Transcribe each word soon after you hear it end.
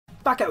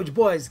back out with your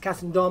boys,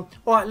 Cass and Dom.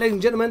 Alright, ladies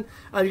and gentlemen,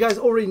 you guys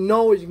already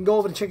know, you can go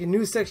over and check your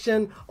news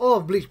section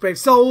of Bleach Brave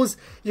Souls.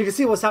 You can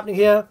see what's happening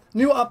here.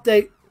 New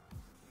update,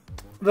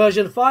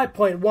 version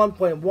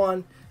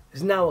 5.1.1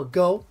 is now a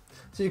go.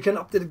 So you can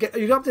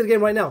update the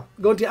game right now.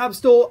 Go into your app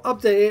store,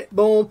 update it,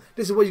 boom.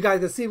 This is what you guys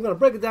can see. We're going to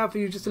break it down for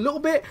you just a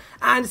little bit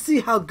and see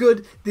how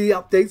good the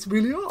updates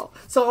really are.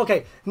 So,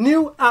 okay,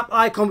 new app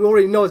icon, we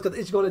already know it's got the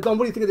Ichigo. Dom,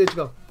 what do you think of the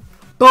Ichigo?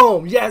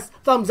 Boom, yes,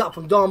 thumbs up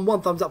from Dom,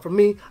 1 thumbs up from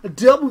me, a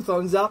double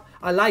thumbs up.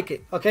 I like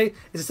it, okay?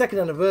 It's the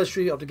 2nd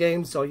anniversary of the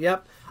game, so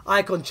yep,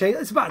 icon change.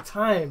 It's about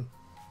time.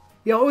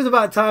 Yeah, it was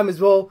about time as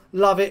well.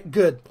 Love it,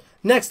 good.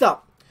 Next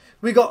up,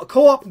 we got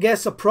co-op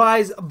guest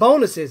surprise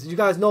bonuses. You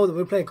guys know that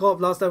we were playing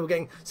co-op last time. We were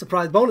getting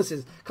surprise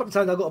bonuses. A couple of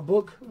times I got a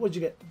book. What did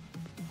you get?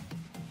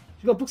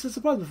 You got books as a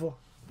surprise before?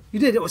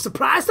 You did. It was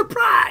surprise,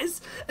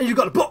 surprise, and you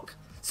got a book.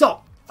 So,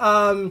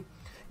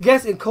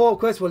 guests in co-op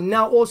quests will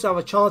now also have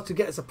a chance to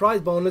get a surprise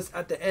bonus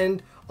at the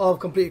end of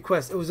completed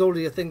quests. It was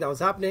already a thing that was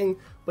happening,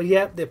 but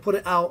yeah, they put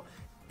it out.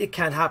 It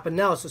can happen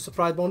now. So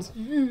surprise bonus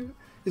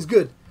is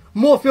good.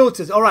 More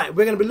filters. All right,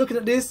 we're going to be looking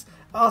at this.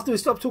 After we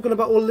stop talking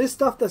about all this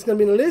stuff that's going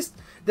to be in the list,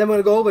 then we're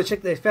going to go over and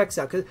check the effects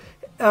out. Cause,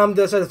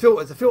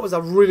 the filters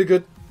are really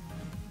good.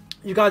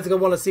 You guys are going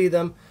to want to see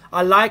them.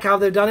 I like how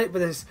they've done it,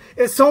 but it's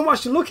so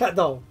much to look at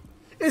though.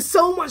 It's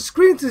so much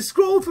screen to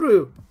scroll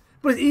through.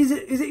 But it's easy.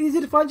 Is it easy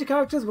to find your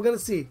characters? We're going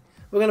to see.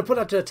 We're going to put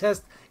that to a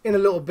test in a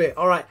little bit.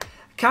 All right.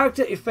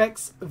 Character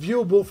effects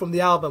viewable from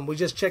the album. We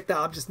just checked that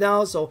up just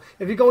now. So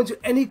if you go into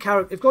any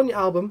character, if you go on your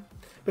album,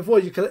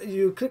 before you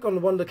click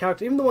on one of the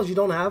characters, even the ones you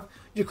don't have,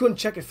 you couldn't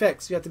check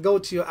effects. You have to go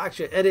to your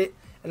actual edit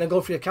and then go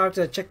for your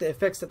character and check the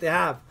effects that they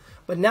have.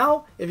 But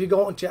now, if you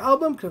go onto your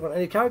album, click on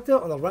any character,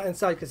 on the right hand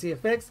side you can see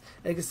effects,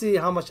 and you can see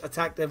how much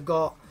attack they've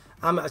got,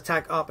 how much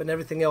attack up, and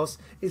everything else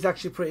is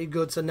actually pretty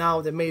good. So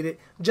now they made it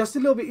just a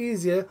little bit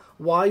easier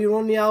while you're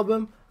on the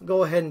album.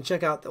 Go ahead and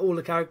check out all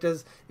the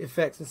characters'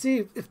 effects and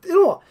see if you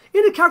know what,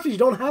 any characters you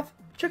don't have,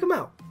 check them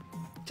out.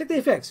 Check the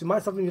effects. You might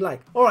have something you like.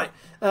 All right.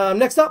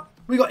 Next up,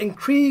 we got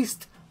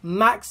increased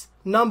max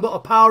number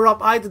of power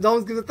up items.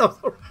 Don't give a thumbs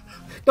up.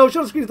 Don't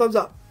show the screen thumbs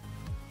up.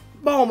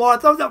 Boom. All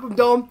right, thumbs up from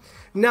Dom.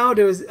 Now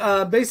there is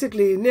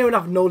basically near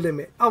enough no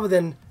limit other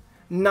than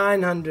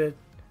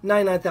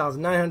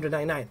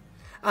 99,999.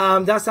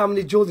 That's how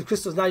many jewels and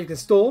crystals now you can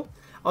store.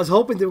 I was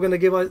hoping they were going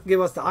to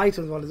give us the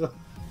items one as well.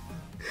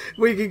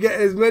 Where you can get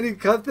as many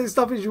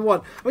stuff as you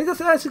want. I mean, that's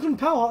actually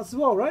power hearts as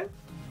well, right?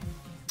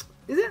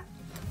 Is it?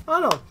 I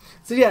don't know.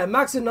 So yeah,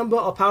 maximum number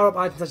of power up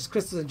items such as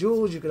crystals and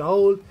jewels you can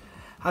hold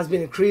has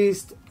been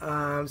increased.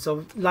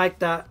 So like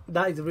that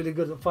is really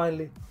good.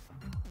 Finally,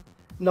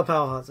 no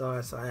power hearts.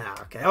 Alright, so yeah,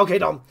 okay,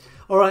 Dom.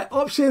 Alright,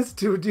 options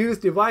to reduce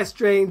device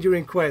strain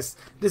during quests.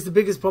 This is the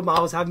biggest problem I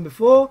was having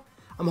before.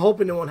 I'm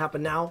hoping it won't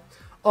happen now.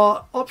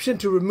 Option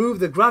to remove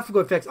the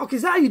graphical effects. Okay,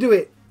 is that how you do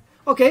it?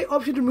 Okay,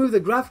 option to remove the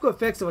graphical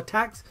effects of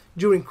attacks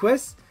during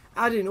quests,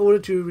 added in order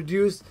to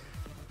reduce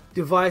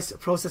device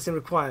processing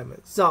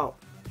requirements. So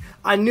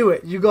I knew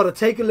it. You got to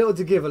take a little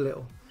to give a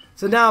little.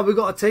 So now we've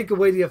got to take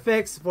away the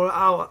effects for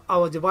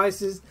our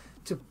devices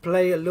to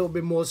play a little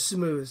bit more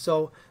smooth.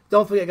 So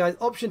don't forget, guys,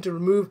 option to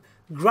remove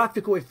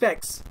graphical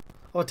effects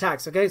or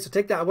attacks. Okay, so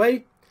take that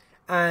away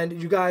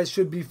and you guys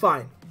should be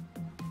fine.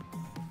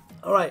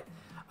 All right.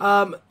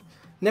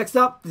 Next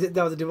up,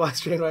 that was a device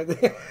strain right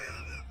there.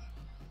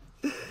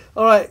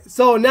 All right.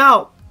 So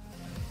now,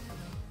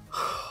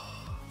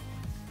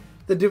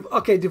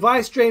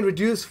 device strain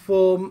reduced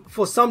for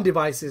some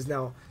devices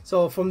now.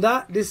 So from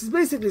that, this is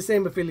basically the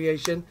same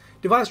affiliation.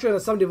 Device strain on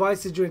some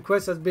devices during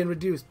quests has been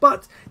reduced,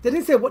 but they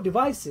didn't say what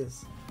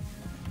devices.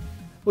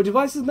 Were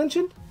devices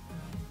mentioned?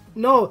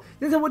 No,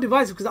 they didn't say what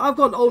devices, because I've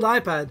got an old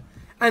iPad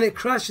and it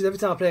crashes every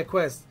time I play a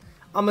quest.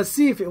 I'm gonna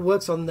see if it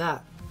works on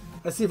that.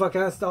 Let's see if I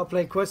can start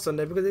playing quests on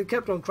there, because it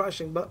kept on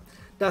crashing, but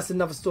that's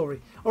another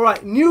story.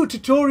 Alright, new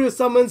tutorial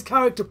summons,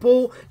 character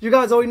pool. You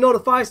guys already know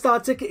the 5-star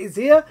ticket is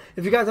here.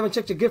 If you guys haven't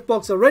checked your gift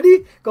box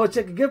already, go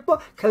check your gift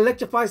box,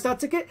 collect your 5-star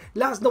ticket.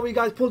 Let us know what you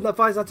guys pulled in that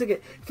 5-star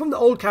ticket. From the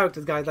old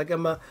characters, guys, like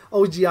OG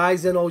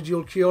Aizen, OG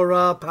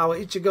Ulquiorra, Power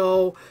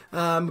Ichigo,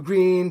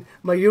 Green,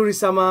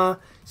 Mayuri-sama,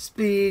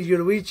 Speed,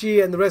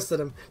 Yoruichi, and the rest of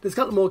them. There's a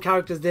couple more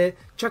characters there.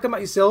 Check them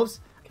out yourselves.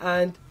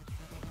 And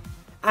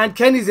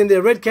Kenny's in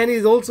there. Red Kenny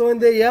is also in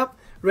there. Yep,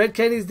 Red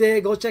Kenny's there.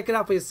 Go check it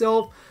out for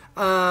yourself.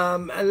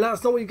 And let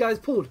us know what you guys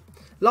pulled.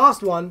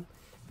 Last one,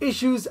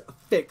 issues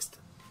fixed.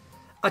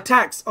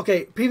 Attacks.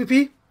 Okay,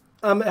 PvP.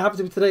 It happened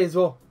to me today as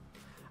well.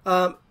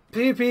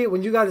 PvP,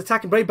 when you guys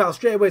attack in Brave Battle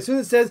straight away, as soon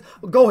as it says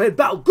go ahead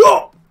battle,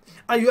 go,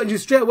 and you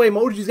straight away, my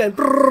Oji's getting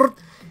brrrr.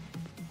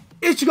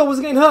 Ichigo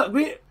wasn't getting hurt.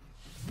 Green. It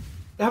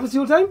happens to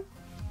you all the time.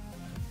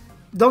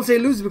 Don't say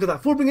loses because I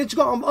full bring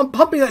Ichigo. I'm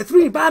pumping like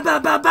 3, bam,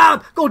 bam, bam,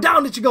 bam. Go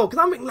down, Ichigo.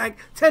 Because I'm making like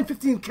 10,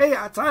 15k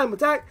at a time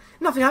attack.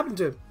 Nothing happened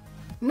to him.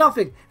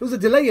 Nothing. There was a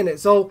delay in it.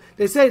 So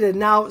they say they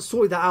now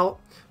sorted that out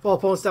for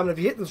opponent stamina. If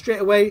you hit them straight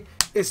away,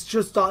 it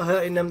should start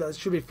hurting them. That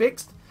should be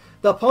fixed.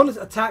 The opponent's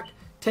attack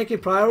taking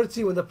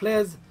priority when the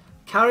player's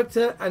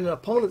character and the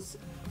opponent's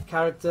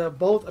character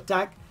both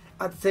attack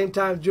at the same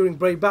time during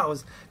brave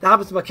battles. That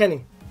happens to my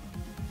Kenny.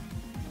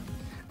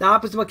 That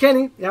happens to my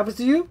Kenny. It happens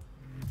to you.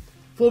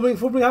 Full bring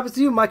happens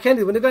to you. My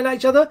Kenny, when they're going at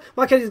each other,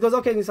 my Kenny goes,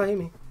 okay, Nisa, hit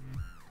me.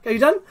 Okay, you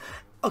done?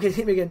 Okay,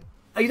 hit me again.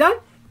 Are you done?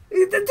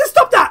 Just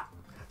stop that!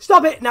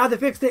 Stop it! Now they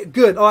fixed it.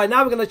 Good. Alright,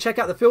 now we're going to check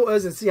out the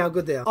filters and see how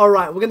good they are.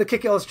 Alright, we're going to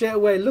kick it off straight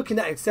away, looking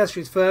at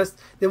accessories first.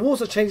 They've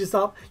also changed this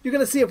up. You're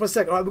going to see it for a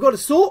second. Alright, we've got a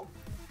sort.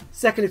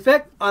 Second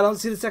effect. I don't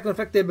see the second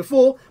effect there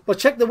before, but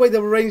check the way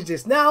they've arranged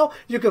this. Now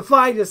you can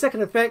find your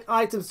second effect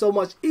items so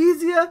much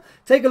easier.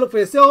 Take a look for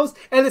yourselves.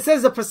 And it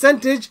says the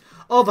percentage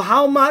of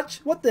how much.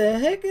 What the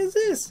heck is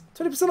this?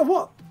 20% of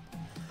what?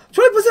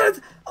 20%.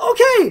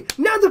 Okay,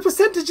 now the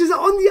percentages are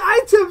on the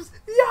items.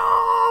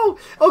 Yo!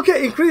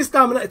 Okay, increased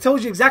stamina. It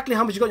tells you exactly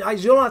how much you got in your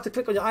items. You don't have to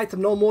click on your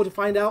item no more to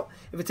find out.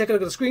 If you take a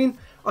look at the screen,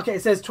 okay,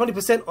 it says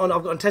 20% on,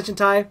 I've got tension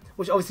tie,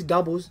 which obviously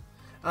doubles.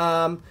 You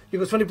got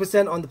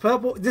 20% on the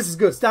purple. This is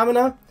good.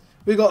 Stamina.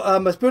 We got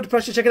spiritual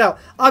pressure. Check it out.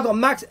 I got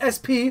max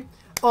SP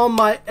on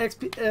my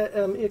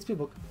EXP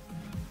book.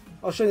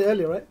 I was showing you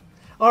earlier, right?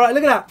 All right,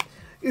 look at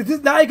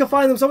that. Now you can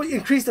find them. So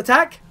increased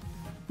attack.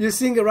 You're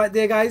seeing it right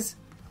there, guys.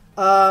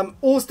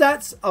 All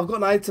stats. I've got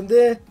an item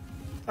there,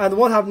 and the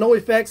one have no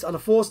effects are the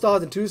 4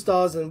 stars and 2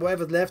 stars and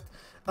whatever's left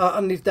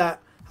underneath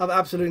that have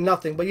absolutely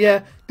nothing. But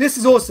yeah, this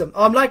is awesome.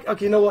 I'm like,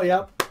 okay, you know what?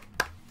 Yeah.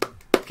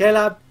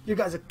 KLab, you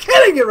guys are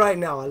killing it right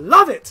now. I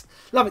love it.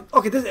 Love it.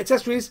 Okay, this is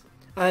accessories.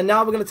 And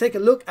now we're going to take a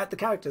look at the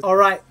characters.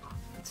 Alright.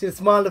 See the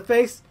smile on the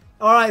face?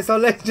 Alright, so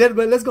ladies and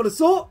gentlemen, let's go to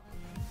sort.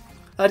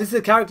 This is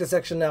the character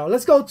section now.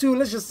 Let's go to,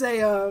 let's just say,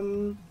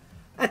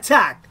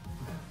 attack.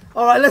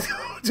 Alright, let's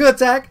go to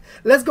attack.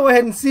 Let's go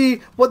ahead and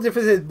see what the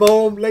difference is.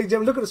 Boom. Ladies and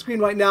gentlemen, look at the screen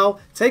right now.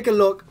 Take a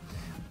look.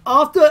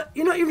 After,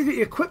 you know, even if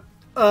you equip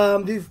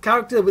these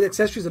characters with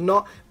accessories or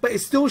not, but it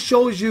still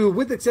shows you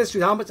with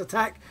accessories how much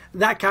attack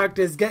that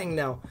character is getting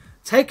now.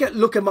 Take a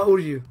look at my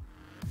Uryu.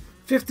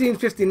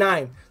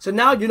 1559. So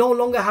now you no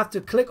longer have to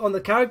click on the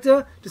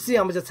character to see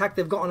how much attack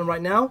they've got on them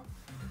right now.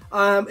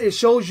 It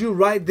shows you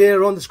right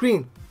there on the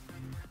screen.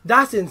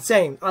 That's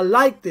insane. I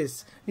like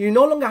this. You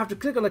no longer have to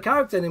click on the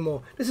character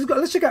anymore. This is good.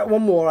 Let's check out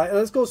one more. Right,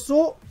 let's go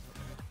sort.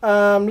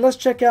 Let's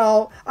check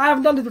out. I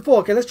haven't done this before.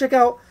 Okay, let's check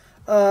out.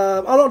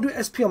 I don't do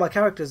SP on my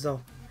characters though.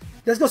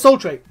 Let's go soul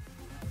trait.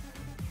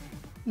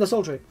 No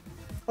soul trait.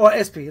 Or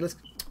SP. Let's.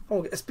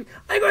 Oh, SP.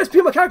 I got SP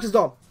on my characters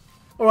though.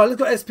 All right,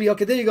 let's go SP.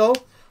 Okay, there you go.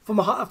 From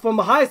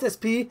my highest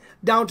SP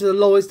down to the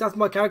lowest. That's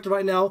my character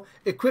right now,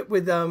 equipped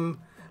with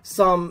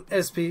some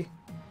SP.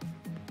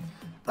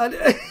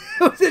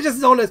 It's just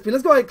his own SP.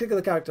 Let's go ahead and click on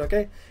the character.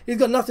 Okay, he's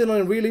got nothing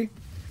on him really.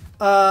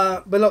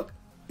 But look,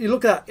 you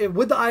look at it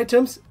with the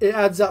items. It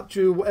adds up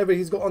to whatever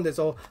he's got on there.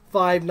 So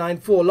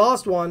 594.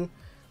 Last one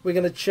we're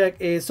gonna check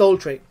is soul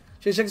trait.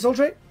 Should we check soul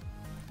trait?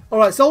 All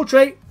right, soul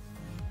trait.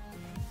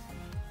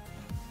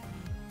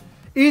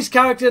 Each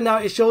character now,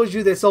 it shows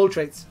you their soul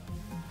traits.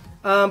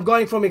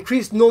 Going from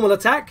increased normal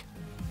attack.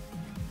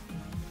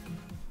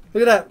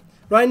 Look at that.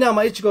 Right now,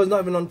 my Ichigo is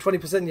not even on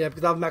 20% yet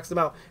because I've maxed them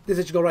out. This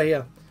Ichigo right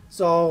here.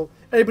 So,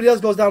 everybody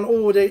else goes down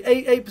all the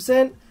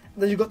 8%.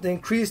 Then you've got the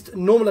increased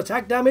normal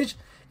attack damage,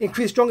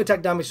 increased strong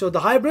attack damage. So,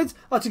 the hybrids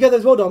are together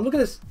as well, Dom. Look at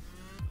this.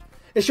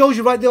 It shows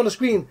you right there on the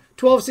screen.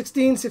 12,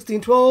 16,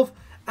 16, 12.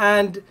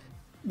 And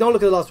don't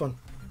look at the last one.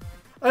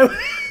 And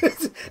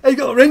you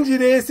got Renji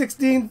there,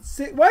 16,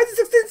 6. Why is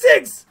it 16,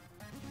 6?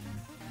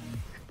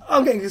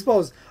 I'm getting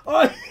exposed.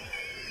 Alright.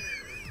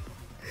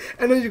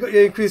 And then you got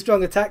your increased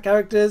strong attack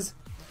characters.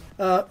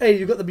 Hey,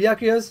 you got the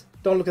Byakuyas.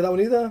 Don't look at that one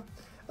either.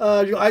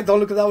 Don't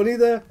look at that one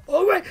either.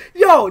 Oh wait,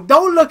 yo,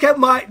 don't look at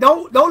my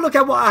don't look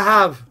at what I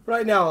have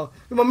right now.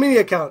 My mini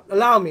account.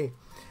 Allow me.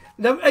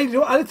 Hey, I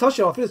did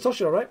Toshiro. I finished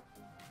Toshiro, right?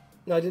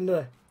 No, I didn't do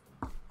that.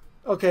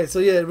 Okay, so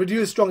yeah,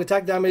 reduce strong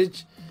attack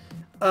damage.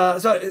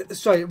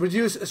 Sorry,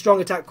 reduce strong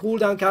attack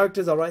cooldown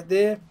characters are right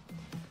there.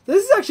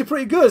 This is actually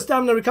pretty good.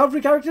 Stamina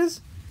recovery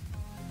characters.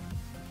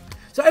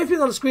 So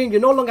everything on the screen, you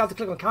no longer have to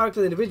click on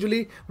characters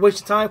individually,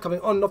 waste time coming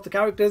on and off the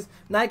characters.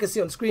 Now you can see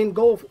on the screen,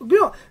 play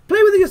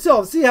with it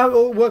yourself, see how it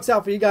all works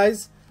out for you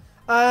guys.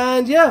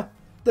 And yeah,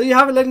 there you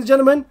have it, ladies and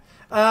gentlemen.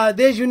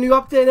 There's your new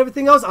update and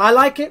everything else. I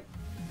like it.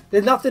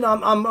 There's nothing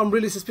I'm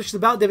really suspicious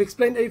about. They've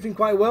explained everything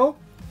quite well.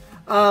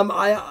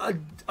 I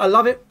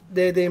love it.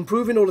 They're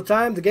improving all the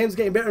time. The game's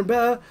getting better and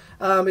better.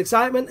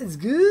 Excitement is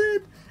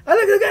good. And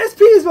look at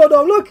SP as well,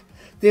 though. Look,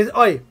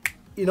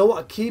 you know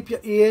what? Keep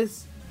your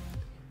ears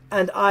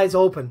and eyes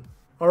open,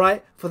 all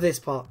right, for this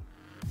part.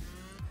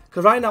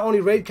 Because right now only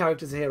raid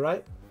characters are here,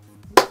 right?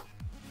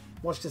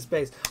 Watch this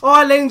space. All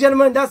right, ladies and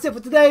gentlemen, that's it for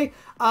today.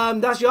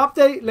 That's your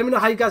update. Let me know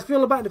how you guys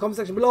feel about it in the comment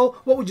section below.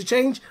 What would you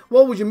change?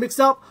 What would you mix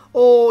up?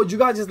 Or do you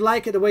guys just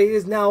like it the way it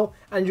is now,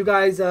 and you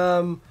guys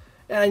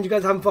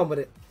having fun with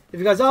it? If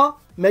you guys are,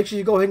 make sure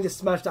you go ahead and just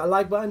smash that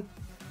like button.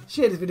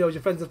 Share this video with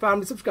your friends and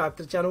family. Subscribe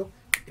to the channel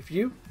if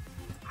you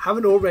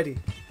haven't already.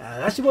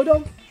 That's your boy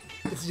Dom.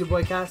 This is your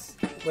boy Cass.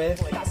 We're out.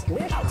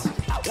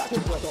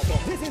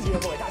 This is your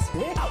boy Cass.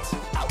 We're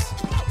out.